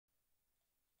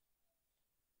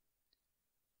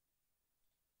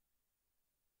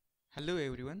Hello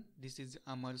everyone, this is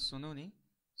Amar Sonone.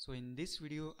 So in this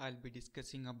video I'll be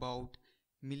discussing about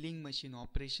milling machine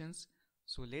operations.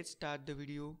 So let's start the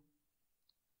video.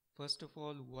 First of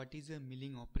all, what is a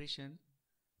milling operation?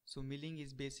 So milling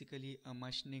is basically a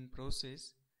machining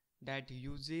process that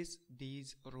uses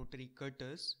these rotary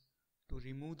cutters to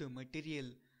remove the material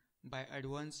by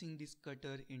advancing this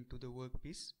cutter into the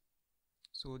workpiece.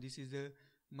 So this is a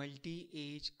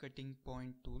multi-edge cutting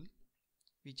point tool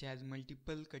which has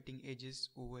multiple cutting edges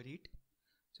over it.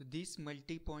 So this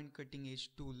multi-point cutting edge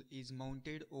tool is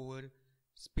mounted over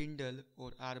spindle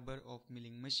or arbor of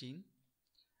milling machine,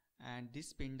 and this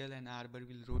spindle and arbor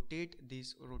will rotate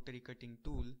this rotary cutting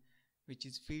tool which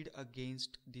is fed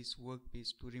against this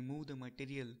workpiece to remove the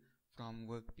material from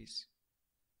workpiece.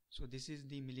 So this is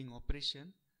the milling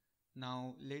operation.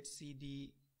 Now let's see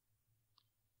the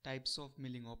types of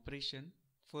milling operation.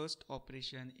 First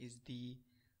operation is the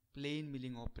plain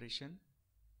milling operation.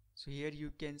 So here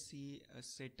you can see a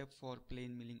setup for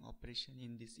plain milling operation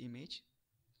in this image.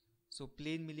 So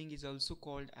plain milling is also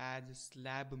called as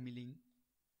slab milling.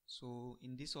 So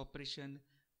in this operation,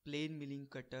 plain milling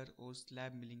cutter or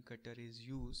slab milling cutter is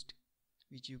used,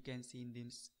 which you can see in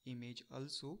this image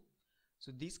also.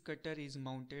 So this cutter is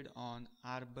mounted on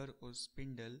arbor or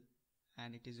spindle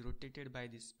and it is rotated by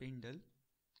this spindle.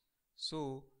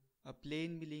 So a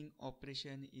plain milling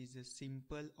operation is a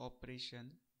simple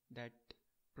operation that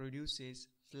produces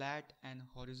flat and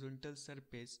horizontal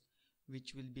surface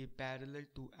which will be parallel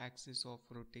to axis of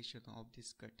rotation of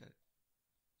this cutter.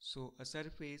 So a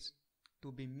surface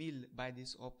to be milled by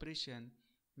this operation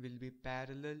will be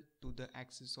parallel to the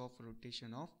axis of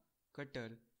rotation of cutter.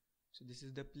 So this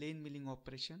is the plain milling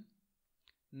operation.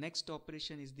 Next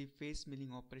operation is the face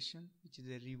milling operation, which is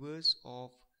a reverse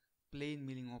of plain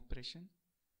milling operation.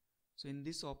 So in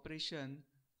this operation,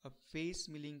 a face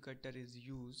milling cutter is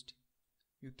used.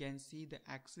 You can see the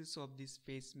axis of this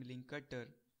face milling cutter,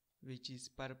 which is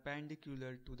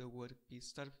perpendicular to the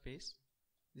workpiece surface.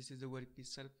 This is the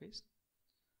workpiece surface.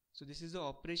 So this is the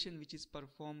operation which is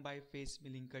performed by face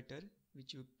milling cutter,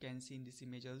 which you can see in this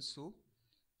image also.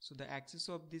 So the axis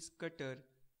of this cutter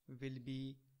will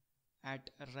be at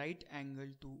a right angle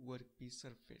to workpiece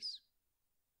surface.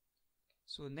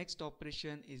 So next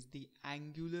operation is the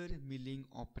angular milling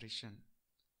operation.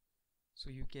 So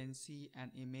you can see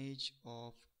an image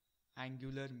of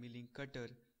angular milling cutter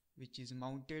which is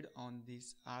mounted on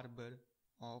this arbor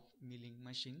of milling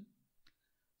machine.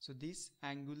 So this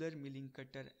angular milling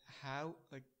cutter have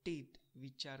a teeth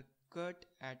which are cut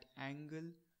at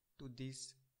angle to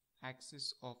this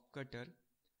axis of cutter.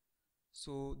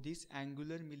 So this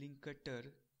angular milling cutter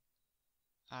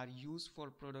are used for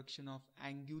production of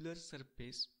angular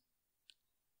surface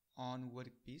on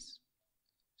workpiece.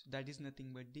 So that is nothing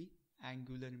but the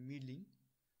angular milling.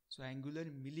 So angular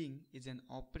milling is an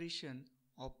operation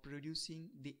of producing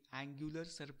the angular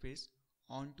surface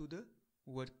onto the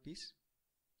workpiece,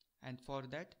 and for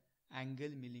that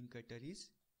angle milling cutter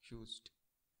is used.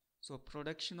 So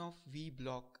production of V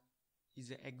block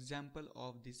is an example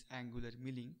of this angular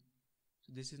milling.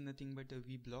 So this is nothing but a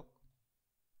V block.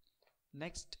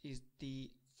 Next is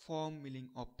the form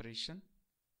milling operation.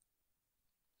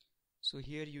 So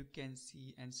here you can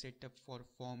see and set up for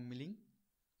form milling,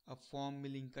 a form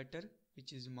milling cutter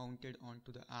which is mounted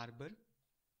onto the arbor.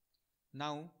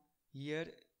 Now here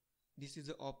this is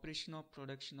the operation of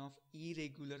production of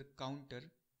irregular counter.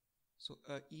 So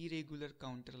a irregular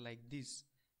counter like this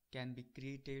can be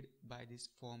created by this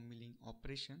form milling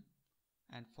operation,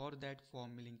 and for that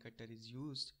form milling cutter is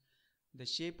used. The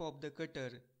shape of the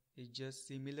cutter is just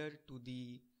similar to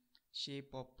the shape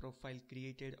of profile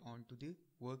created onto the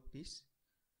workpiece.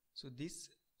 So this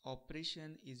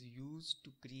operation is used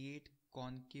to create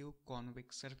concave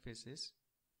convex surfaces.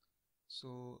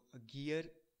 So a gear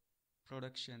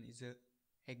production is an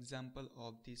example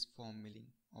of this form milling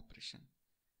operation.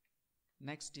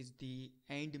 Next is the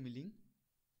end milling.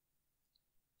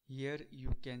 Here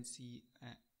you can see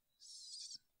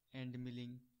end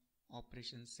milling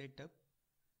operation setup.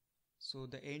 So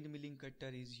the end milling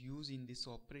cutter is used in this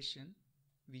operation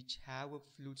which have a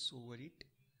flutes over it.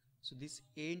 So this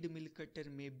end mill cutter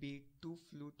may be 2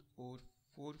 flute or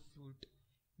 4 flute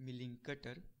milling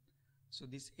cutter. So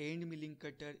this end milling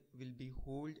cutter will be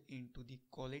holed into the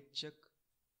collet chuck.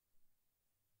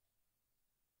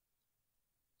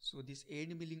 So this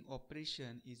end milling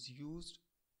operation is used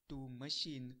to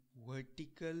machine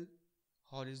vertical,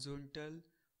 horizontal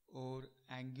or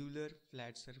angular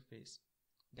flat surface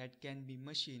that can be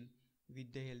machined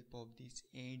with the help of this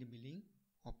end milling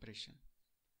operation.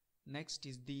 Next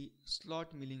is the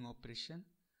slot milling operation.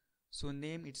 So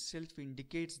name itself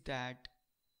indicates that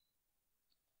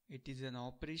It is an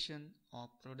operation or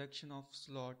production of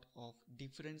slot of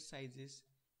different sizes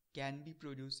can be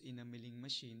produced in a milling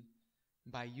machine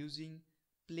by using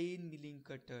plain milling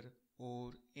cutter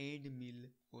or end mill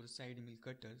or side mill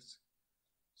cutters.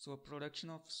 So a production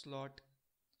of slot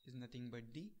is nothing but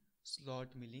the slot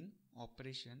milling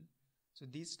operation. So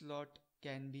this slot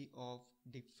can be of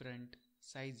different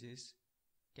sizes,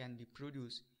 can be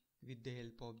produced with the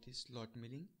help of this slot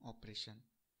milling operation.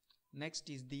 Next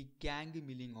is the gang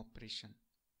milling operation.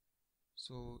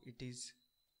 So it is,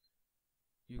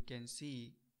 you can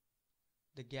see,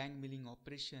 the gang milling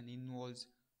operation involves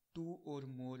two or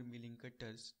more milling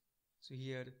cutters. So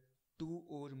here two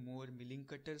or more milling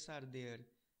cutters are there.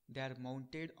 They are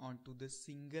mounted onto the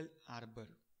single arbor.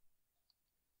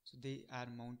 So they are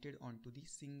mounted onto the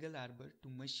single arbor to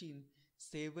machine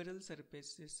several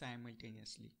surfaces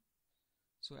simultaneously.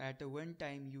 So at one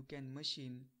time you can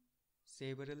machine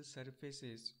several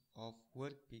surfaces of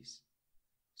workpiece.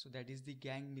 So that is the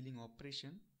gang milling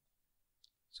operation.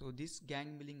 So this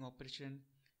gang milling operation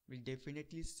will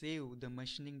definitely save the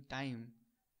machining time,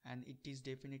 and it is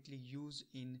definitely used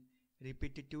in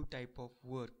repetitive type of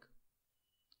work.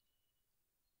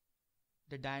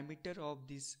 The diameter of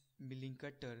this milling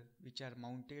cutter which are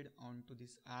mounted onto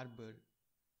this arbor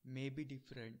may be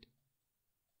different.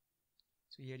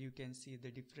 So here you can see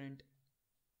the different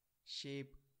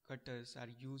shape cutters are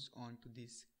used onto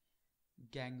this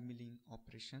gang milling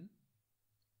operation.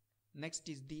 Next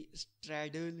is the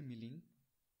straddle milling.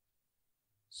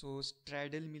 So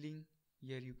straddle milling,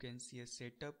 here you can see a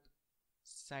setup,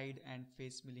 side and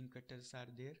face milling cutters are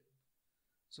there.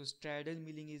 So straddle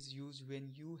milling is used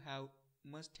when you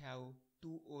must have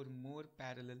two or more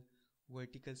parallel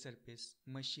vertical surface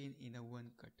machined in a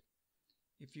one cut.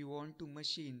 If you want to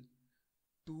machine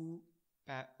two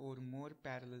or more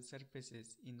parallel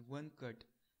surfaces in one cut,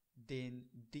 then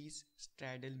this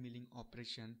straddle milling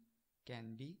operation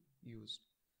can be used.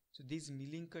 So these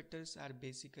milling cutters are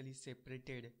basically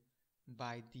separated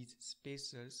by these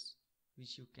spacers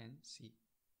which you can see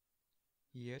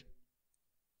here.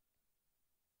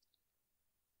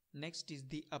 Next is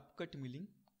the upcut milling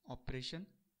operation.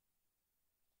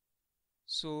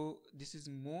 So this is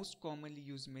most commonly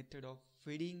used method of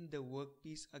feeding the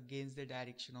workpiece against the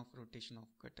direction of rotation of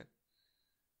cutter.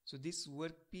 So this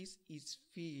workpiece is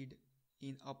fed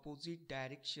in opposite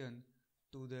direction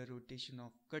to the rotation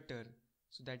of cutter.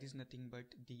 So that is nothing but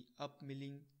the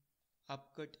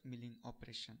upcut milling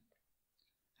operation.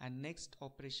 And next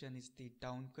operation is the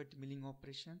downcut milling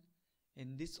operation.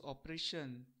 In this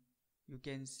operation, you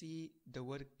can see the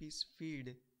workpiece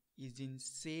feed is in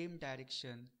same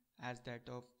direction as that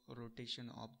of rotation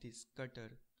of this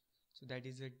cutter. So that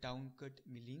is a downcut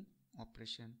milling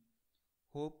operation.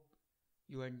 Hope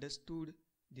you understood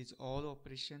this all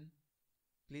operation.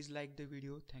 Please like the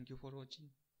video. Thank you for watching.